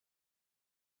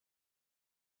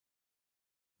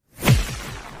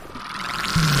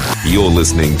You're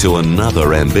listening to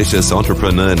another ambitious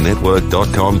Entrepreneur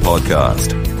Network.com podcast,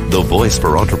 the voice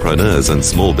for entrepreneurs and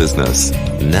small business.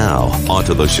 Now,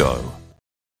 onto the show.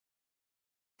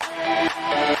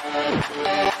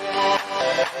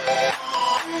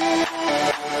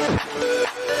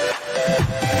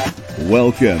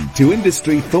 Welcome to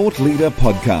Industry Thought Leader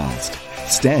Podcast.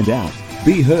 Stand out,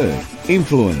 be heard,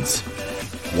 influence.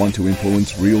 Want to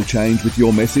influence real change with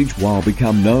your message while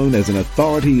become known as an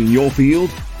authority in your field?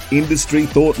 Industry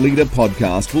Thought Leader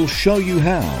Podcast will show you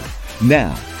how.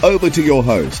 Now, over to your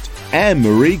host,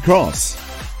 Anne-Marie Cross.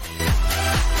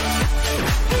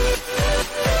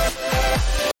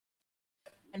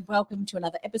 And welcome to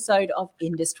another episode of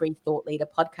Industry Thought Leader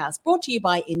Podcast, brought to you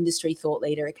by Industry Thought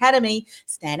Leader Academy.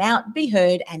 Stand out, be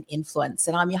heard, and influence.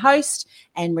 And I'm your host,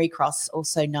 Anne-Marie Cross,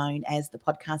 also known as the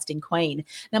Podcasting Queen.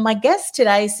 Now, my guest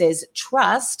today says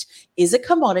trust is a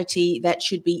commodity that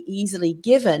should be easily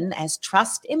given, as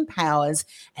trust empowers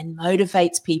and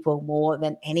motivates people more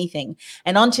than anything.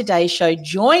 And on today's show,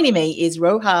 joining me is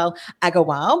Ruhal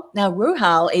Agarwal. Now,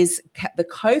 Ruhal is the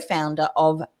co-founder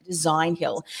of Design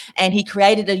Hill, and he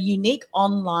created a unique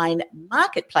online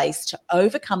marketplace to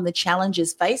overcome the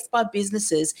challenges faced by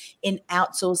businesses in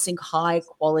outsourcing high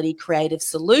quality creative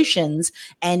solutions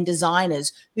and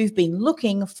designers who've been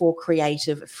looking for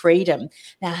creative freedom.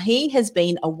 Now, he has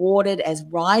been awarded as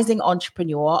Rising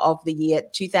Entrepreneur of the Year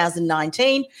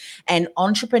 2019 and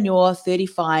Entrepreneur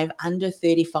 35 Under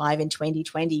 35 in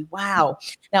 2020. Wow.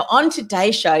 Now, on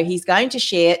today's show, he's going to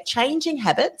share changing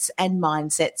habits and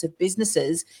mindsets of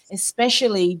businesses,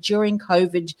 especially during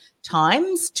COVID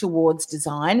times, towards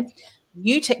design,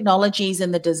 new technologies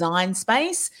in the design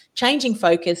space, changing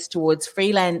focus towards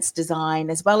freelance design,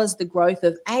 as well as the growth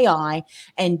of AI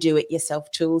and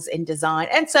do-it-yourself tools in design,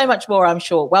 and so much more, I'm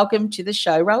sure. Welcome to the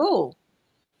show, Rahul.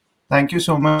 Thank you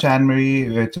so much,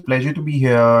 Anne-Marie. It's a pleasure to be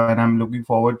here, and I'm looking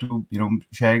forward to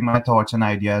sharing my thoughts and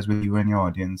ideas with you and your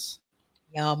audience.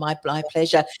 Yeah, my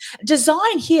pleasure.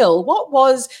 Design Hill, what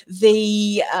was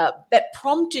the that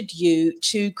prompted you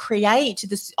to create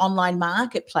this online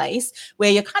marketplace where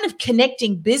you're kind of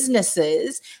connecting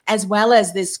businesses as well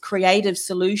as this creative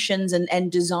solutions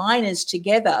and designers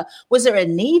together? Was there a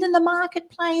need in the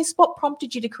marketplace? What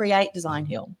prompted you to create Design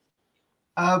Hill?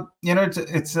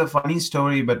 It's a funny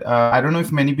story, but I don't know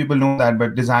if many people know that,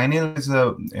 but Design Hill is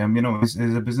a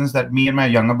is a business that me and my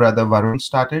younger brother Varun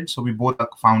started. So we both are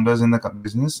founders in the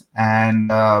business, and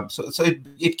so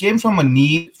it came from a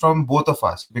need from both of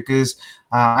us, because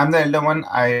I'm the elder one.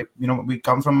 We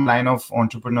come from a line of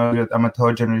entrepreneurs. I'm a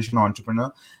third generation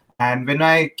entrepreneur. And when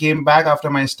I came back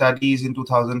after my studies in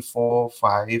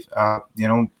 2004-05,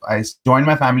 I joined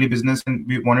my family business, and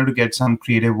we wanted to get some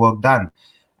creative work done.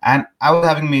 And I was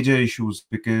having major issues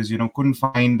because, couldn't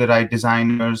find the right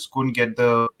designers, couldn't get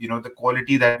the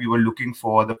quality that we were looking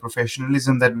for, the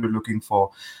professionalism that we were looking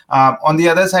for. On the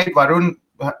other side, Varun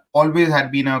always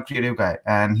had been a creative guy,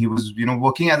 and he was,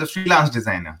 working as a freelance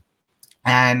designer,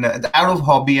 and out of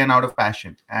hobby and out of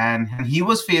passion. And he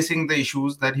was facing the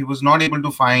issues that he was not able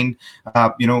to find,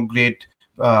 great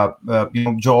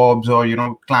jobs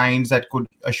or clients that could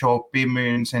assure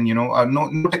payments, and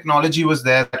no technology was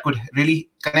there that could really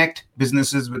connect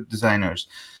businesses with designers.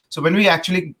 So when we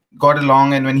actually got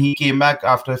along, and when he came back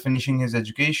after finishing his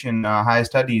education, higher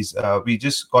studies, we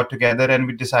just got together and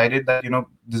we decided that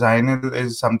designer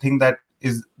is something that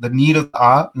is the need of the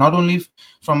hour, not only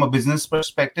from a business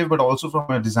perspective, but also from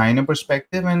a designer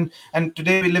perspective. And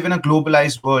today we live in a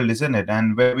globalized world, isn't it?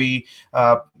 And where it's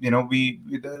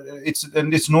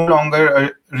no longer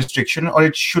a restriction, or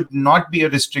it should not be a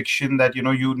restriction that,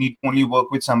 you need to only work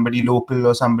with somebody local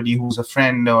or somebody who's a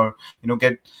friend, or,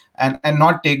 get and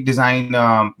not take design,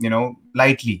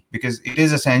 lightly, because it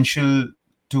is essential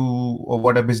to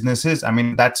what a business is. I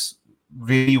mean, that's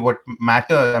really what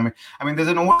matters. I mean, there's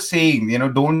an old saying,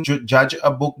 don't judge a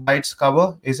book by its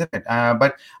cover, isn't it?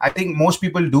 But I think most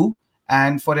people do.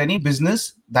 And for any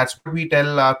business, that's what we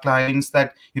tell our clients,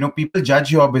 that, people judge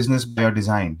your business by your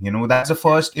design. That's the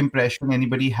first impression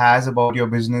anybody has about your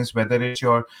business, whether it's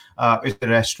it's a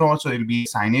restaurant, so it'll be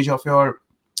signage of your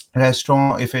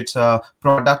restaurant. If it's a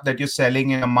product that you're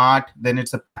selling in a mart, then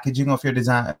it's the packaging of your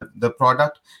design, the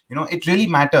product. It really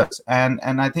matters. And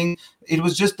I think it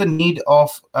was just the need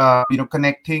of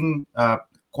connecting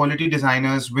quality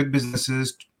designers with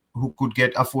businesses who could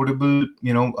get affordable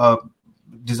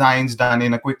designs done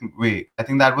in a quick way. I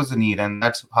think that was the need, and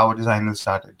that's how Design Hill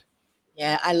started.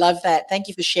 Yeah, I love that. Thank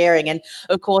you for sharing. And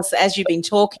of course, as you've been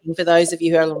talking, for those of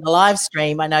you who are on the live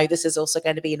stream, I know this is also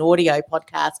going to be an audio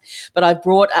podcast, but I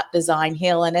brought up Design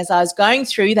Hill. And as I was going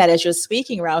through that, as you're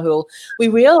speaking, Rahul, we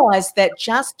realized that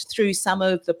just through some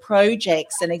of the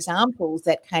projects and examples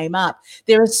that came up,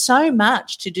 there is so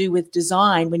much to do with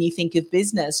design when you think of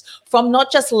business, from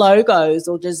not just logos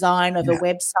or design of a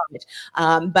website,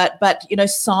 but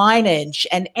signage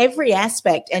and every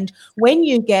aspect. And when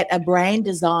you get a brand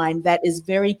design that is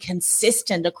very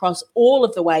consistent across all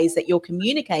of the ways that you're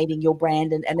communicating your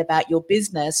brand and about your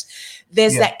business,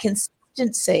 there's that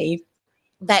consistency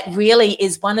that really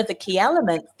is one of the key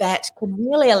elements that can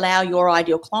really allow your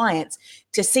ideal clients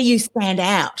to see you stand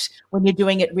out when you're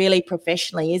doing it really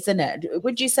professionally, isn't it?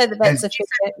 Would you say that that's a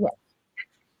fair?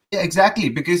 Yeah, exactly.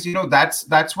 Because,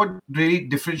 that's what really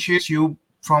differentiates you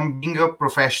from being a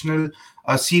professional,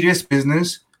 a serious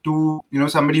business to,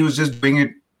 somebody who's just doing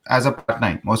it as a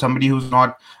part-time, or somebody who's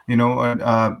not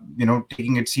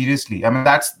taking it seriously. I mean,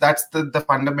 that's the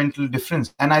fundamental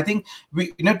difference. And I think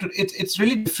it's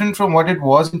really different from what it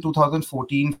was in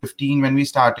 2014 15 when we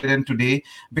started, and today,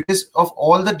 because of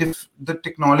all the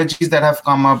technologies that have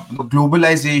come up, the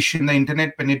globalization, the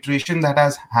internet penetration that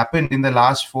has happened in the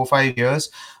last 4-5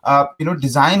 years.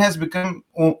 Design has become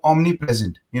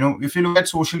omnipresent. If you look at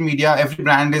social media, every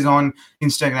brand is on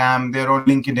Instagram, they're on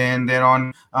LinkedIn, they're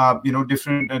on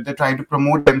different, they're trying to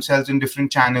promote themselves in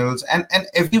different channels, and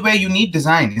everywhere you need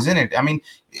design, isn't it? I mean,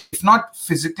 if not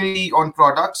physically on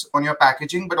products, on your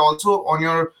packaging, but also on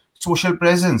your social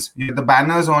presence, the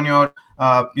banners on your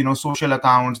social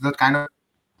accounts, the kind of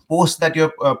posts that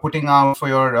you're putting out for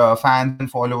your fans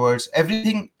and followers,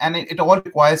 everything, and it all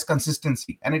requires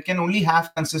consistency, and it can only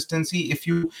have consistency if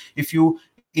you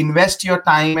invest your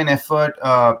time and effort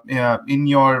in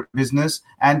your business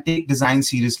and take design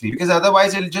seriously, because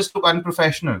otherwise it'll just look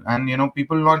unprofessional, and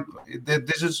people not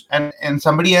this is and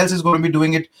somebody else is going to be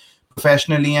doing it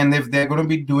professionally, and if they're going to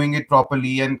be doing it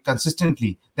properly and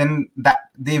consistently, then that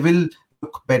they will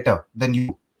look better than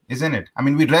you. Isn't it? I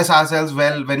mean, we dress ourselves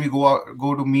well when we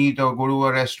go to meet or go to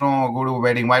a restaurant or go to a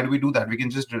wedding. Why do we do that? We can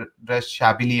just dress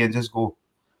shabbily and just go.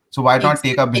 So why not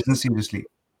take our business seriously?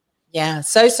 Yeah,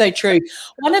 so true.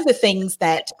 One of the things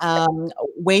that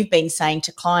we've been saying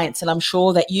to clients, and I'm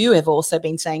sure that you have also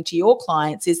been saying to your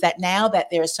clients, is that now that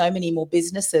there are so many more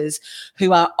businesses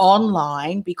who are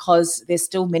online, because there's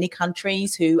still many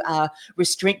countries who are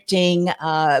restricting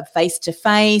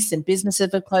face-to-face, and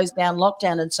businesses have closed down,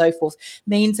 lockdown and so forth,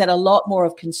 means that a lot more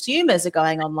of consumers are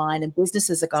going online and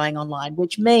businesses are going online,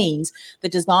 which means the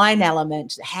design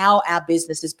element, how our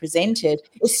business is presented,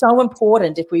 is so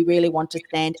important if we really want to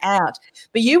stand out.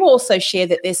 But you also share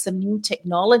that there's some new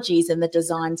technologies in the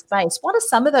design space. What are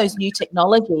some of those new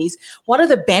technologies? What are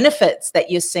the benefits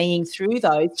that you're seeing through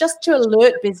those, just to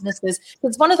alert businesses?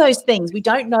 It's one of those things, we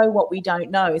don't know what we don't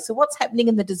know. So what's happening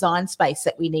in the design space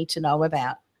that we need to know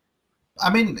about? I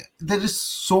mean, there is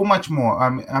so much more.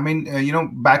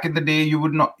 Back in the day,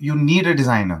 you need a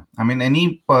designer. I mean,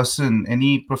 any person,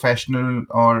 any professional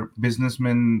or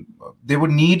businessman, they would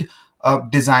need a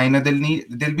designer.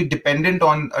 They'll be dependent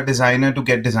on a designer to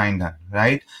get design done,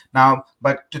 right? Now,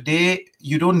 but today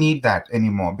you don't need that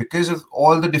anymore because of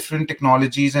all the different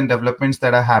technologies and developments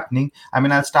that are happening. I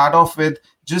mean, I'll start off with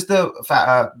just the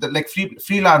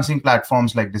freelancing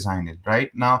platforms like Designit,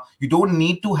 right? Now, you don't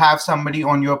need to have somebody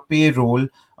on your payroll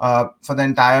for the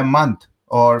entire month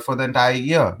or for the entire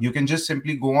year. You can just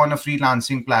simply go on a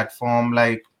freelancing platform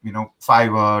like,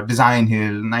 Fiverr, Design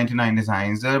Hill, 99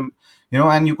 Designs,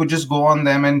 and you could just go on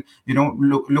them and,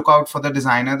 look out for the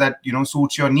designer that,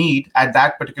 suits your need at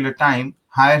that particular time,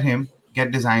 hire him,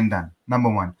 get design done. Number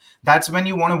one. That's when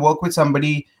you want to work with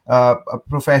somebody, a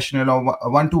professional or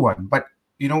one-to-one. But,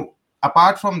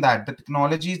 apart from that, the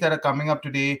technologies that are coming up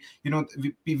today,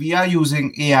 we are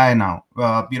using AI now,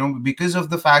 because of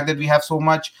the fact that we have so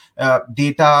much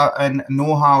data and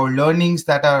know-how, learnings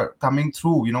that are coming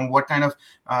through, what kind of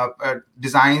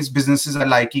designs businesses are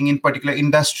liking in particular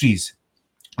industries.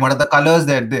 What are the colors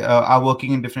that they are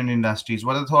working in different industries?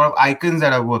 What are the sort of icons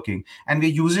that are working? And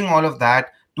we're using all of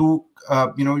that to,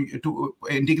 to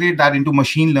integrate that into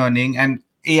machine learning and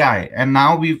AI. And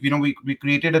now we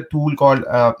created a tool called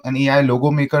an AI logo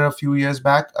maker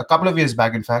a couple of years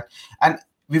back, in fact, and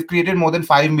we've created more than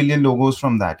 5 million logos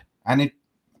from that. And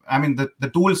the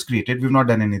tool's created, we've not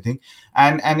done anything,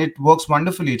 and it works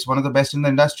wonderfully. It's one of the best in the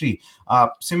industry.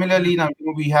 Similarly, now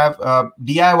we have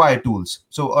DIY tools.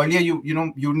 So earlier,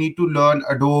 you need to learn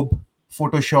Adobe,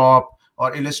 Photoshop,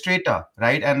 or Illustrator,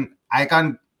 right? And I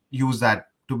can't use that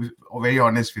to be very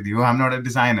honest with you. I'm not a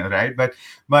designer, right? But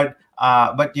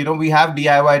we have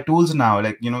DIY tools now.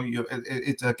 Like,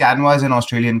 it's a Canva is an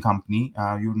Australian company,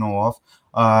 you know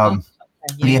of.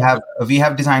 We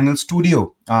have Designer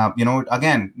Studio.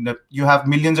 Again, you have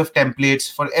millions of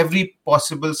templates for every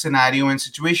possible scenario and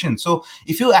situation. So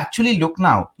if you actually look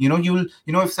now,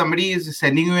 if somebody is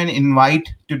sending you an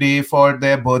invite today for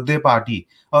their birthday party,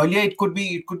 earlier it could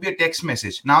be a text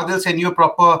message. Now they'll send you a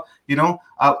proper,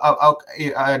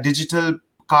 a digital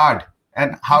card.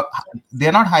 And how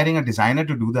they're not hiring a designer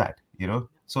to do that,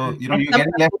 So, you get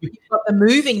left. You've got the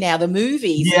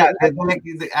movies. Yeah, they're like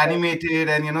animated,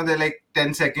 and they're like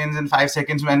 10 seconds and 5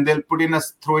 seconds, when they'll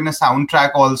throw in a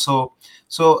soundtrack also.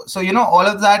 So all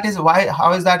of that is why.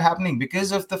 How is that happening?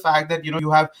 Because of the fact that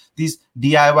you have these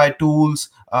DIY tools.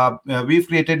 We've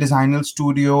created Designer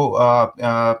Studio.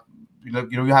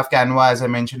 You have Canva, as I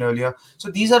mentioned earlier.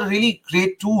 So these are really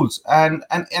great tools, and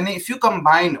if you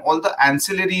combine all the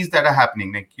ancillaries that are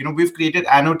happening, like we've created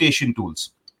annotation tools.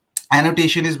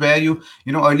 Annotation is where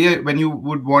earlier when you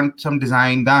would want some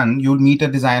design done, you'll meet a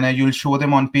designer, you'll show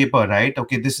them on paper, right?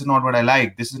 Okay, this is not what I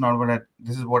like. This is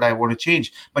what I want to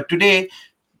change. But today,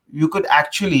 you could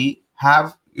actually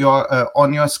have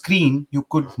on your screen, you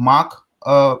could mark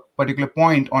a particular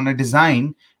point on a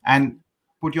design and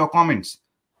put your comments.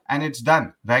 And it's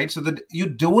done, right? So that you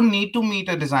don't need to meet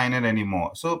a designer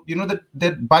anymore. So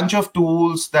the bunch of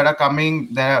tools that are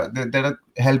coming that are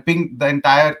helping the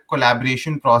entire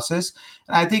collaboration process,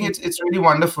 and I think it's really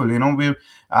wonderful.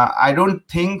 I don't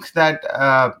think that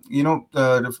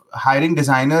hiring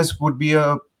designers would be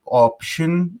a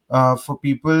option for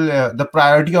people, the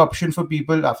priority option for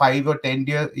people 5 or 10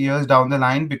 years down the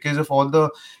line, because of all the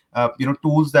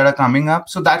tools that are coming up.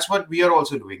 So that's what we are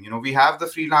also doing. We have the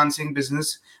freelancing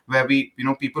business where we,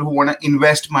 people who want to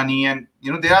invest money, and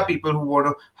there are people who want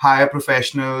to hire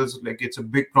professionals, like it's a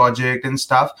big project and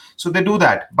stuff. So they do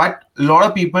that. But a lot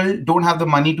of people don't have the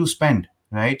money to spend,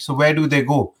 right? So where do they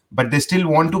go? But they still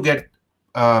want to get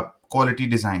quality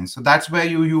designs. So that's where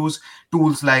you use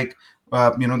tools like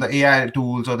the AI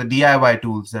tools or the DIY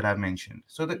tools that I mentioned.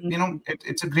 So that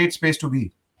it's a great space to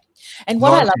be. And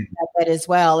what I love about that as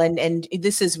well, and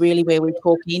this is really where we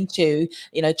talk into,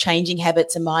 changing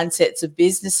habits and mindsets of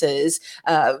businesses.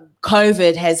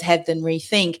 COVID has had them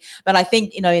rethink. But I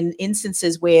think, in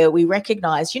instances where we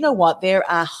recognize,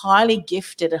 there are highly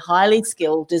gifted, highly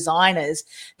skilled designers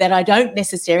that I don't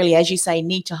necessarily, as you say,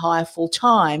 need to hire full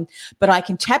time, but I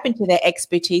can tap into their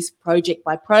expertise project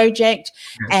by project.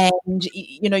 Yes. And,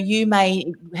 you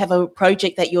may have a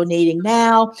project that you're needing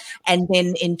now, and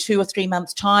then in 2 or 3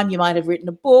 months' time, you might have written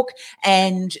a book,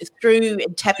 and through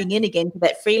tapping in again to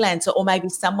that freelancer, or maybe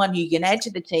someone who you can add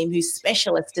to the team who's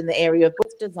specialist in the area of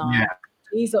book design. Yeah.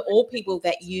 These are all people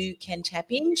that you can tap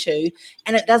into,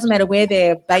 and it doesn't matter where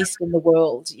they're based in the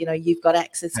world. You've got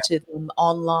access to them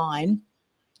online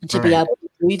to be able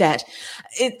to do that.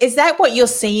 Is that what you're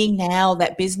seeing now,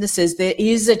 that businesses, there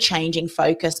is a changing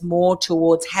focus more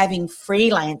towards having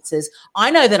freelancers?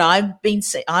 I know that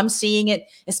I'm seeing it,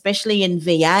 especially in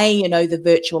VA, the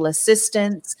virtual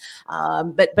assistants,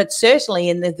 but certainly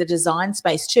in the design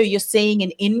space too. You're seeing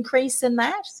an increase in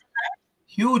that?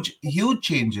 Huge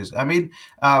changes. I mean,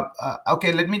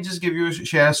 okay, let me just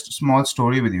share a small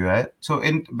story with you, right? So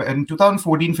in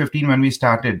 2014-15, when we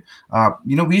started,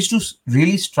 we used to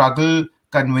really struggle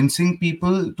convincing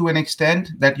people to an extent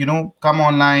that, come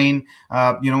online,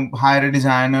 hire a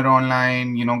designer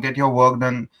online, get your work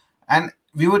done. And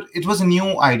it was a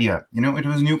new idea, it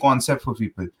was a new concept for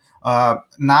people.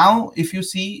 Now, if you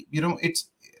see,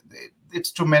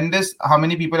 it's tremendous how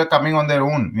many people are coming on their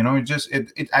own.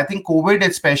 I think COVID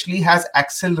especially has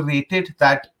accelerated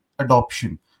that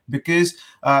adoption, because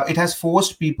it has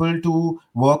forced people to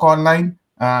work online,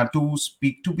 to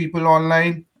speak to people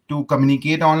online, to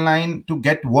communicate online, to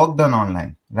get work done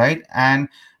online, right? And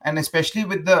especially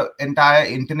with the entire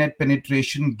internet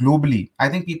penetration globally, I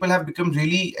think people have become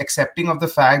really accepting of the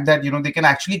fact that they can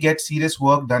actually get serious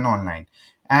work done online.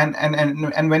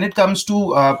 And when it comes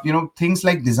to things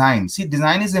like design, see,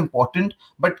 design is important,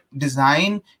 but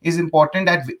design is important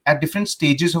at different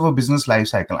stages of a business life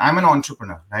cycle. I'm an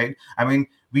entrepreneur, right? I mean,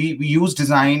 we use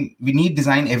design, we need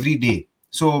design every day.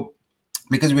 So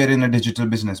because we're in a digital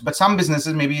business, but some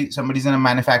businesses, maybe somebody's in a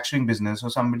manufacturing business, or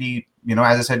somebody,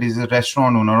 as I said, is a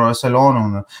restaurant owner or a salon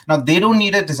owner. Now they don't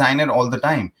need a designer all the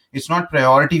time. It's not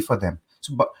priority for them.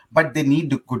 So, but they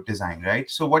need good design, right?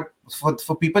 So what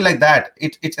for people like that,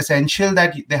 it's essential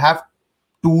that they have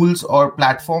tools or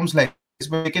platforms like this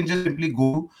where they can just simply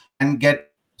go and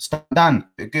get stuff done,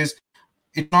 because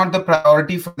it's not the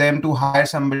priority for them to hire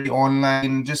somebody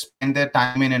online, just spend their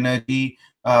time and energy,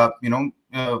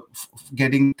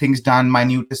 getting things done,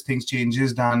 minutest things,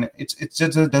 changes done. It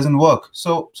just doesn't work.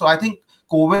 So I think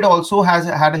COVID also has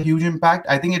had a huge impact.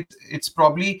 I think it's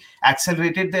probably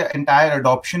accelerated the entire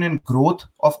adoption and growth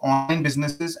of online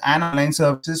businesses and online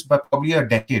services by probably a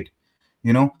decade.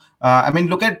 I mean,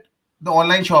 look at the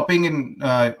online shopping in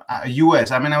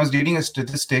US. I mean, I was reading a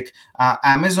statistic.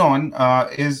 Amazon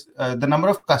is the number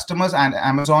of customers, and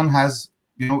Amazon has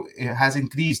it has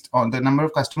increased on the number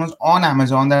of customers on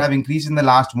Amazon that have increased in the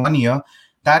last 1 year,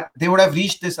 that they would have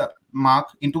reached this mark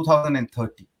in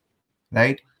 2030,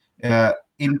 right?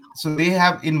 So they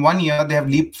have, in 1 year, they have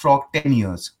leapfrogged 10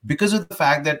 years because of the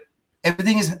fact that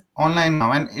everything is online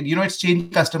now, and it's changing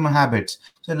customer habits.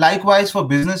 So likewise for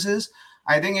businesses,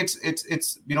 I think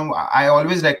it's I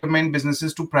always recommend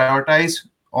businesses to prioritize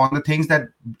on the things that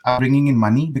are bringing in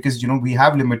money, because we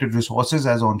have limited resources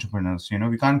as entrepreneurs.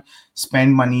 We can't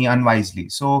spend money unwisely.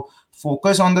 So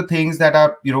focus on the things that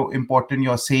are important,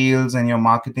 your sales and your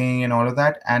marketing and all of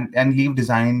that, and leave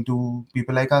design to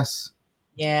people like us.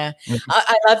 Yeah,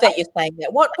 I love that you're saying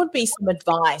that. What would be some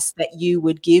advice that you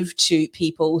would give to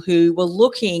people who were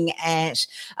looking at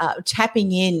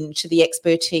tapping into the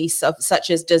expertise of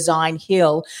such as Design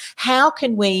Hill? How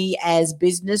can we as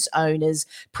business owners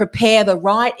prepare the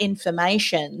right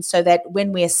information so that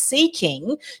when we're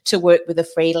seeking to work with a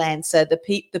freelancer,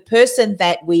 the person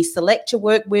that we select to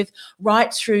work with,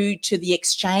 right through to the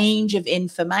exchange of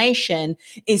information,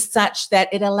 is such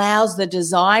that it allows the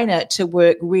designer to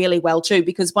work really well too?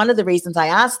 Because one of the reasons I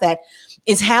ask that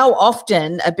is how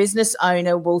often a business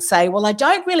owner will say, well, I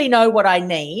don't really know what I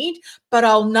need, but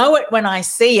I'll know it when I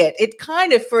see it. It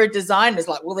kind of, for a designer, is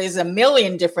like, well, there's a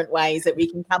million different ways that we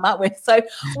can come up with. So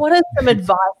what are some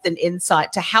advice and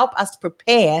insight to help us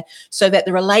prepare so that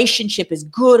the relationship is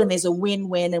good and there's a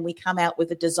win-win and we come out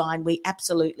with a design we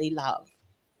absolutely love?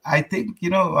 I think,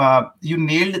 you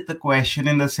nailed the question,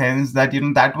 in the sense that,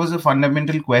 that was a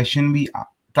fundamental question we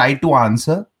tried to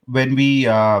answer when we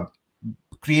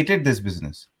created this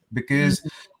business, because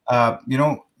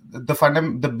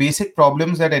the basic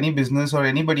problems that any business or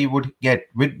anybody would get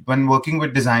when working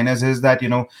with designers is that you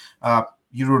don't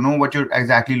know what you're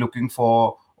exactly looking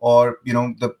for, or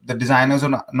the designers are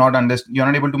you're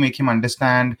not able to make him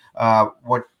understand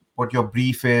what your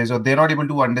brief is, or they're not able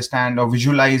to understand or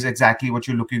visualize exactly what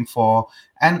you're looking for,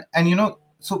 and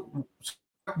so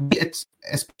it's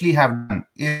especially have done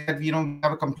is that we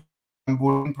have a complete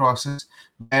onboarding process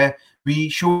where we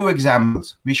show you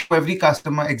examples. We show every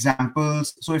customer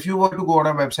examples. So if you were to go on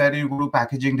our website and you go to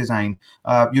packaging design,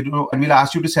 and we'll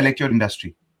ask you to select your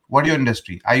industry. What is your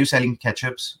industry? Are you selling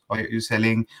ketchups, or are you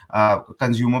selling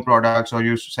consumer products, or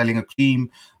you're selling a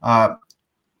cream?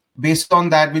 Based on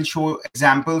that, we'll show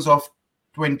examples of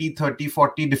 20, 30,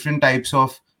 40 different types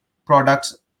of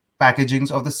products,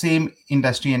 packagings of the same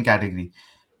industry and category.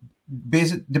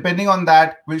 Depending on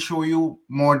that, we'll show you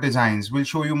more designs, we'll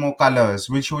show you more colors,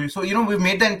 we'll show you. So, we've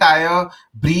made the entire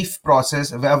brief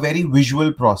process a very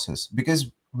visual process, because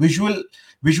visually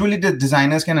the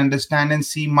designers can understand and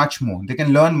see much more. They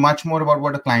can learn much more about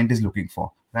what a client is looking for,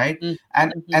 right?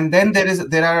 And then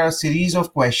there are a series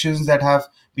of questions that have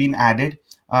been added.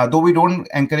 Though we don't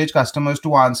encourage customers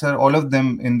to answer all of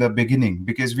them in the beginning,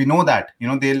 because we know that,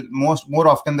 they'll more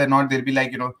often than not, they'll be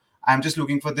like, I'm just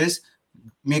looking for this,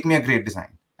 make me a great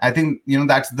design. I think,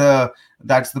 that's the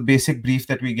basic brief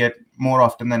that we get more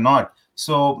often than not.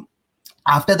 So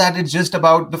after that, it's just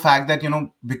about the fact that,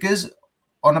 because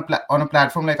on a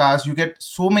platform like ours, you get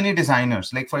so many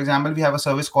designers. Like, for example, we have a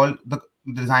service called the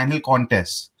Design Hill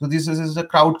Contest. So this is a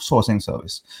crowdsourcing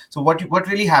service. So what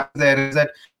really happens there is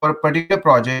that for a particular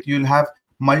project, you'll have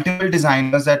multiple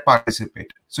designers that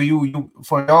participate. So you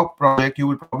for your project, you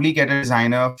will probably get a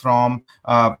designer from,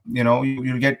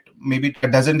 you'll get maybe a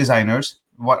dozen designers.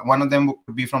 One of them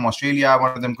could be from Australia,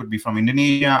 one of them could be from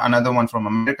Indonesia, another one from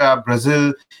America,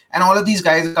 Brazil. And all of these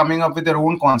guys are coming up with their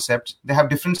own concepts. They have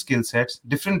different skill sets,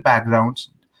 different backgrounds.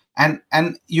 And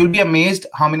you'll be amazed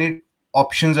how many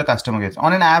options a customer gets.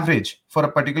 On an average, for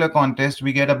a particular contest,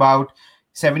 we get about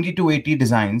 70 to 80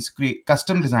 designs,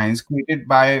 custom designs created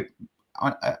by,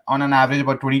 on an average,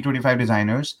 about 20-25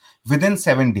 designers within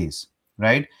 7 days,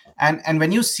 right? And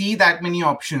when you see that many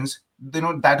options,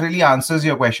 that really answers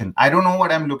your question. I don't know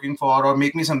what I'm looking for, or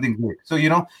make me something great. So,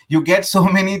 you get so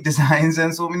many designs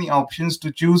and so many options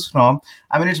to choose from.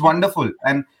 I mean, it's wonderful.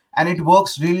 And it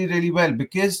works really, really well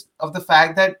because of the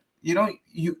fact that, you're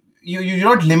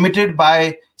not limited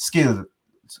by skill.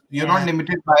 You're not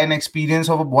limited by an experience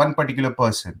of one particular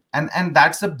person. And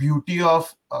that's the beauty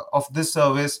of this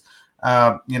service,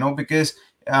 because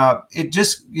it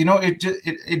just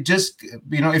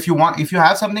if you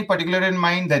have something particular in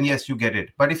mind, then yes, you get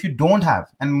it. But if you don't have,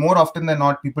 and more often than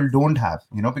not people don't have,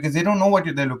 because they don't know what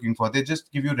they're looking for, they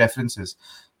just give you references.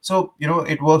 So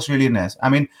it works really nice. I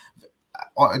mean,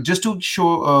 just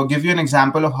to give you an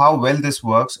example of how well this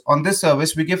works, on this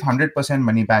service we give 100%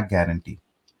 money back guarantee,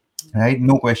 right?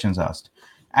 No questions asked.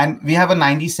 And we have a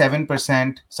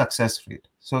 97% success rate.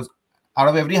 So out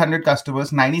of every 100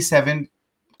 customers, 97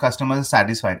 customers are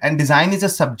satisfied. And design is a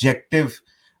subjective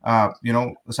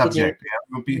subject.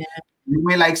 Yeah. You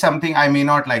may like something, I may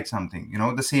not like something,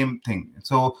 the same thing.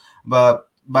 So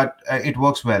but it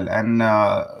works well. And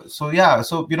that's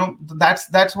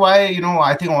why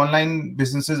I think online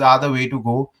businesses are the way to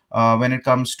go when it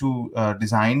comes to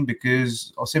design,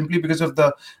 because of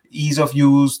the ease of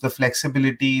use, the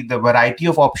flexibility, the variety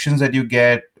of options that you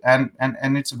get, and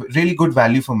it's really good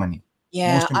value for money.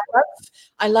 Yeah,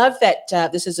 I love that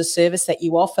this is a service that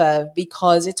you offer,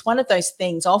 because it's one of those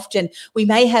things. Often we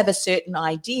may have a certain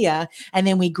idea and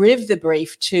then we give the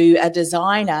brief to a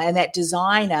designer, and that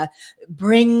designer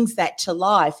brings that to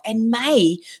life and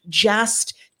may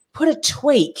just put a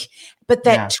tweak. But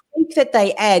that tweak that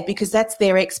they add, because that's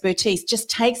their expertise, just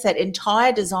takes that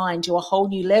entire design to a whole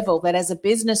new level that as a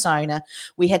business owner,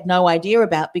 we had no idea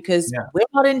about, because we're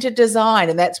not into design,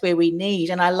 and that's where we need.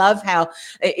 And I love how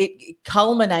it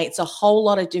culminates a whole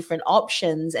lot of different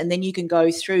options, and then you can go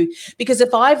through. Because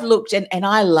if I've looked, and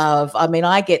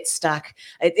I get stuck.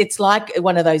 It's like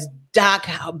one of those dark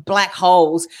black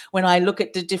holes when I look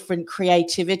at the different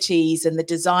creativities and the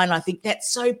design. I think that's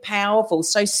so powerful,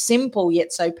 so simple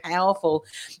yet so powerful.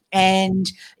 And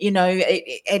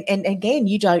and again,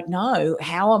 you don't know,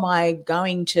 how am I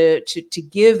going to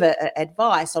give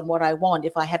advice on what I want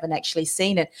if I haven't actually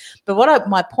seen it. But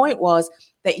my point was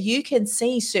that you can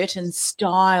see certain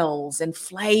styles and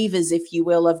flavors, if you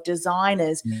will, of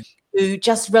designers who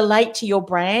just relate to your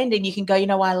brand, and you can go,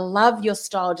 I love your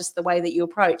style, just the way that you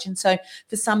approach. And so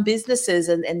for some businesses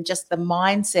and just the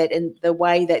mindset and the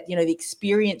way that, the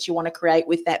experience you want to create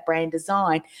with that brand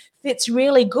design fits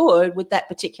really good with that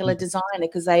particular designer,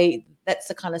 because that's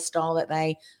the kind of style that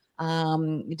they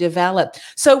develop.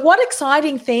 So what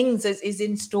exciting things is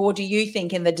in store, do you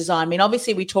think, in the design? I mean,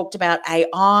 obviously we talked about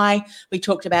AI, we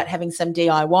talked about having some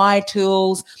DIY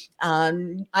tools,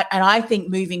 and I think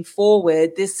moving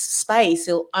forward, this space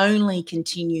will only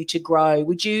continue to grow.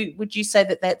 Would you say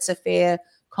that that's a fair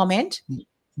comment?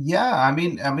 Yeah, I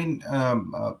mean,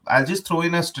 I'll just throw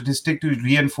in a statistic to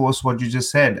reinforce what you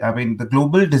just said. I mean, the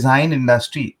global design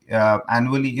industry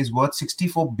annually is worth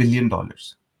 $64 billion,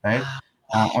 right?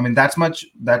 That's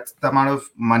the amount of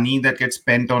money that gets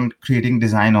spent on creating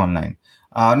design online.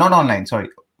 Not online, sorry,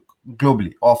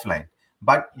 globally, offline.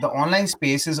 But the online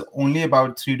space is only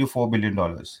about $3 to $4 billion.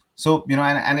 So,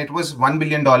 and it was $1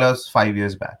 billion 5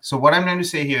 years back. So what I'm trying to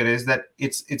say here is that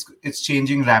it's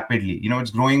changing rapidly.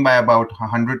 It's growing by about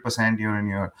 100% year on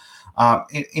year.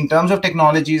 In terms of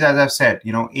technologies, as I've said,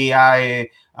 AI,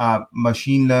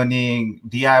 machine learning,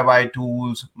 DIY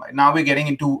tools. Now we're getting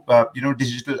into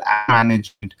digital ad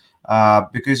management,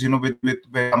 because with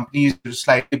companies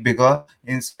slightly bigger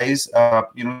in size,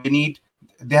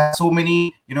 they have so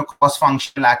many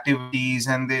cross-functional activities,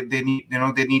 and they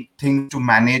need things to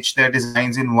manage their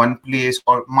designs in one place,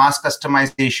 or mass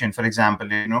customization, for example.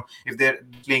 If they're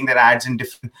playing their ads in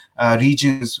different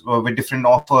regions with different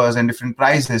offers and different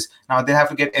prices, now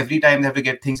every time they have to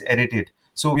get things edited.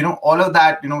 So, all of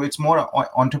that, it's more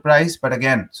enterprise, but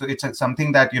again, so it's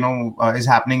something that, is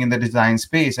happening in the design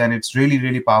space, and it's really,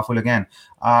 really powerful again.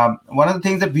 One of the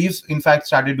things that we've in fact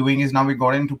started doing is now we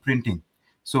got into printing.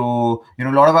 So, a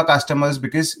lot of our customers,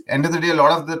 because end of the day, a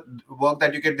lot of the work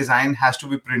that you get designed has to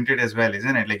be printed as well,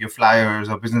 isn't it? Like your flyers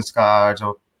or business cards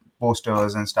or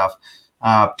posters and stuff,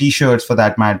 T-shirts for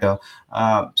that matter.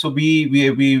 So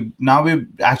we're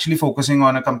actually focusing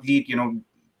on a complete,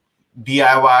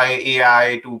 DIY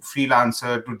AI to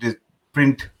freelancer to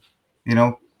print,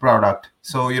 product.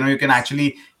 So, you can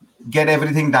actually get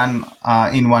everything done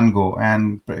in one go,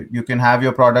 and you can have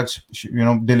your products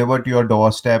delivered to your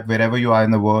doorstep wherever you are in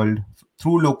the world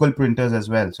through local printers as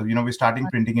well. So we're starting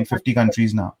printing in 50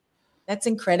 countries now. That's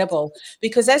incredible,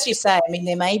 because as you say,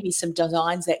 there may be some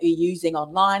designs that you're using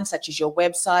online, such as your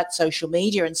website, social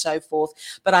media, and so forth.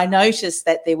 But I noticed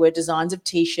that there were designs of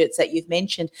T-shirts that you've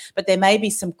mentioned, but there may be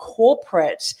some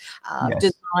corporate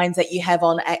designs that you have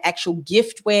on actual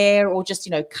giftware, or just,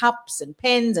 cups and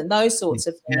pens and those sorts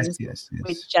of things. Yes.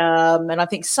 Which, and I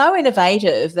think so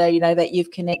innovative that, that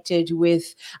you've connected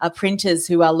with printers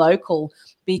who are local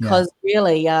because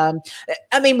really, I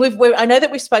mean, I know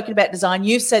that we've spoken about design.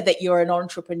 You've said that you're an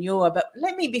entrepreneur, but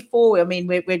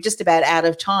we're just about out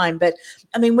of time. But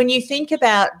I mean, when you think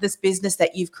about this business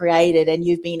that you've created and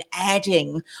you've been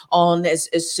adding on as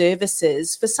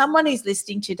services, for someone who's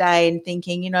listening today and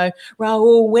thinking,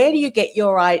 Rahul, where do you get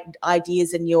your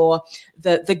ideas and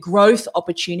the growth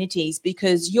opportunities?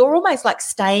 Because you're almost like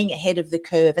staying ahead of the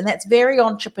curve, and that's very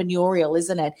entrepreneurial,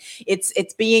 isn't it?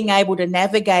 It's being able to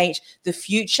navigate the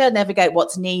future, navigate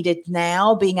what's needed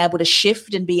now, being able to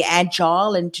shift and be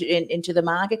agile into the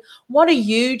market. What do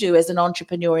you do as an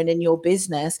entrepreneur and in your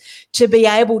business to be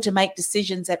able to make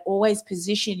decisions that always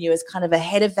position you as kind of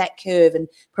ahead of that curve and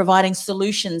providing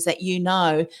solutions that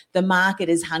the market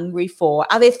is hungry for?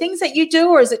 Are there things that you do,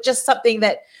 or is it just something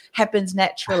that happens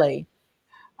naturally?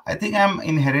 I think I'm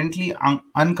inherently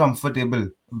uncomfortable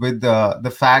with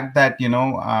the fact that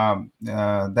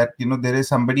there is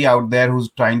somebody out there who's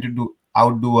trying to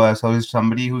outdo us, or is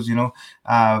somebody who's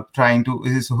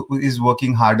is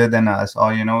working harder than us,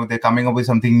 or they're coming up with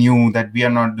something new that we are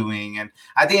not doing. And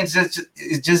I think it's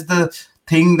just the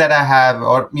thing that I have,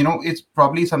 or it's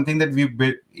probably something that we've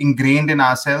built, ingrained in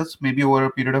ourselves, maybe over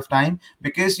a period of time,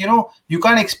 because you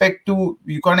can't expect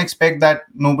that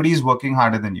nobody is working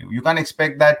harder than you. You can't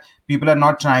expect that people are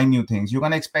not trying new things. You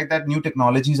can't expect that new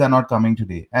technologies are not coming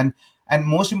today. And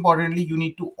most importantly, you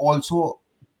need to also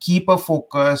keep a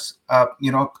focus, a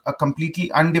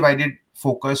completely undivided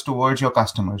focus towards your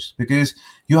customers, because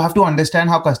you have to understand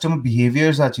how customer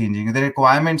behaviors are changing, the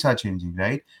requirements are changing.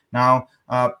 Right now,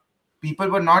 people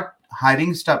were not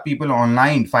hiring people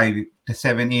online 5,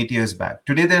 7, 8 years back.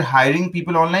 Today, they're hiring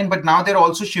people online, but now they're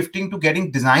also shifting to getting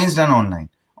designs done online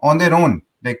on their own,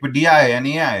 like with DI and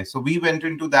AI. So we went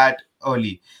into that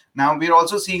early. Now we're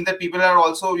also seeing that people are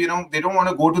also, they don't want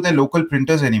to go to their local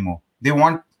printers anymore. They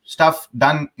want stuff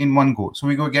done in one go. So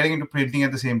we go getting into printing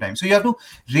at the same time. So you have to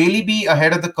really be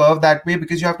ahead of the curve that way,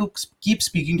 because you have to keep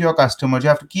speaking to your customers. You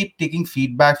have to keep taking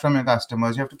feedback from your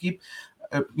customers. You have to keep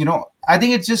I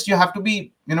think it's just, you have to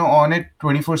be, on it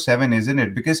 24/7, isn't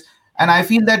it? Because, and I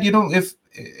feel that,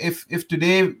 if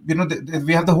today,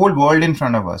 we have the whole world in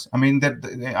front of us. I mean, that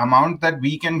the amount that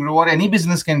we can grow, or any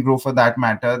business can grow for that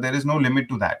matter, there is no limit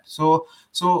to that. So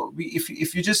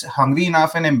if you're just hungry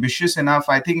enough and ambitious enough,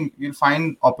 I think you'll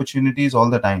find opportunities all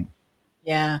the time.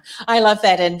 Yeah, I love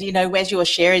that. And, as you were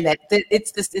sharing that,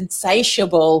 it's this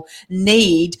insatiable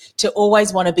need to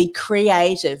always want to be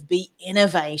creative, be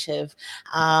innovative.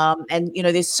 And,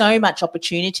 there's so much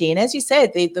opportunity. And as you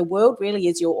said, the world really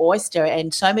is your oyster,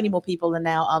 and so many more people are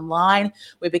now online.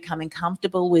 We're becoming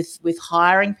comfortable with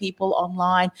hiring people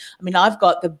online. I mean, I've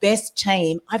got the best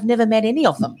team. I've never met any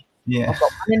of them. Yeah. I've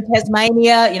got one in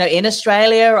Tasmania, in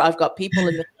Australia. I've got people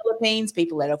in the Philippines,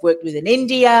 people that I've worked with in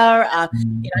India,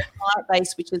 client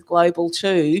base, which is global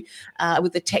too,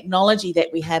 with the technology that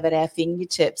we have at our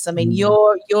fingertips. I mean,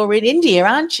 you're in India,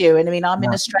 aren't you? And I mean, I'm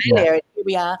in Australia, and here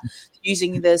we are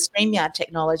using the StreamYard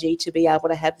technology to be able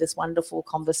to have this wonderful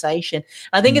conversation.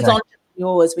 I think it's on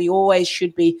yours. We always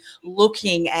should be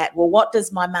looking at, well, what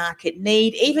does my market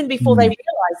need, even before they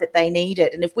realize that they need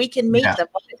it? And if we can meet them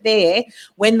there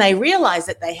when they realize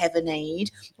that they have a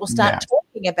need, we'll start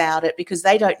talking about it, because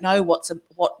they don't know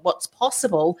what's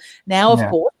possible. Now, of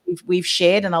course, we've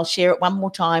shared, and I'll share it one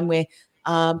more time, where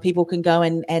people can go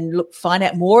and find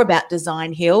out more about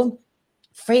Design Hill.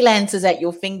 Freelancers at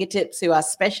your fingertips who are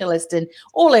specialists in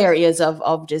all areas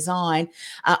of design.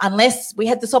 Unless we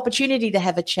had this opportunity to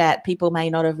have a chat, people may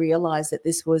not have realized that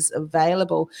this was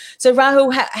available. So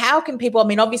Rahul, how can people, I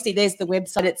mean, obviously there's the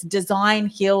website, it's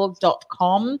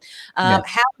designhill.com. How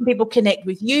can people connect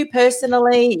with you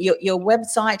personally, your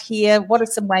website here? What are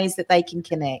some ways that they can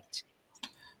connect?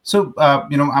 So,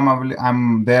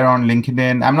 I'm there on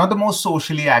LinkedIn. I'm not the most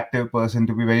socially active person,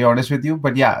 to be very honest with you,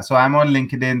 but so I'm on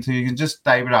LinkedIn. So you can just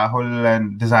type Rahul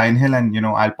and Design Hill, and,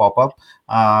 I'll pop up.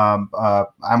 I'm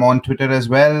on Twitter as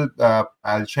well.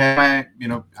 I'll share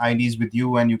my IDs with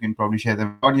you, and you can probably share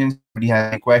them with the audience. If anybody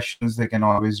has any questions, they can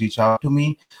always reach out to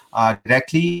me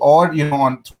directly, or,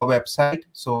 on the website.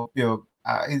 So,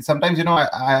 sometimes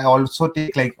I also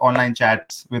take like online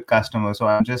chats with customers, so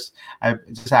I just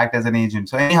act as an agent.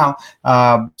 So anyhow,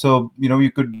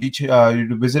 you could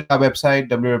you visit our website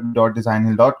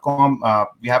www.designhill.com.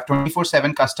 We have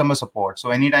 24/7 customer support, so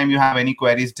anytime you have any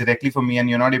queries directly for me and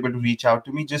you're not able to reach out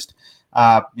to me, just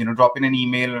drop in an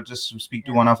email or just speak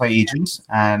to one of our agents,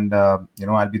 and I'll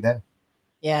be there.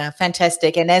 Yeah,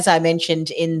 fantastic. And as I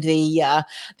mentioned in the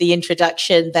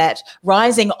introduction, that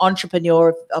Rising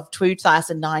Entrepreneur of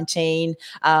 2019,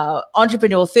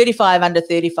 Entrepreneur 35 under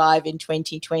 35 in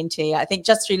 2020. I think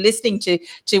just through listening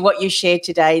to what you shared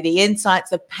today, the insights,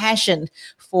 the passion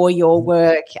for your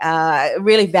work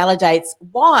really validates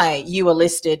why you were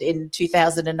listed in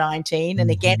 2019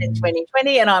 and again in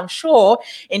 2020, and I'm sure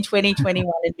in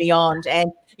 2021 and beyond.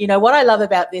 And you know, what I love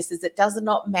about this is it does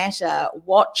not matter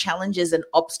what challenges and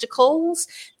obstacles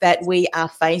that we are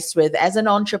faced with. As an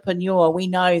entrepreneur, we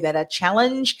know that a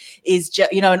challenge is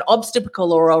just, you know, an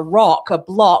obstacle or a rock, a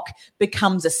block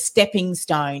becomes a stepping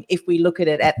stone if we look at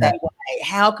it at that way.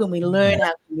 How can we learn?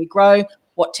 How can we grow?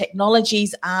 What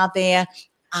technologies are there?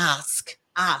 Ask,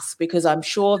 because I'm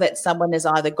sure that someone has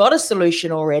either got a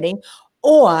solution already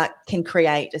or can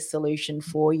create a solution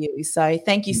for you. So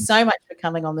thank you so much for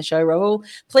coming on the show, Rahul.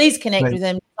 Please connect with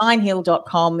them,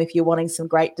 designhill.com, if you're wanting some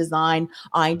great design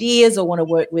ideas or want to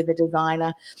work with a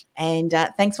designer. And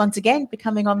thanks once again for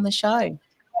coming on the show.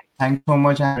 Thanks so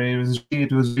much, Harry.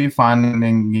 It was really fun and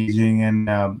engaging, and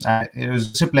it was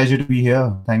just a pleasure to be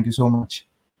here. Thank you so much.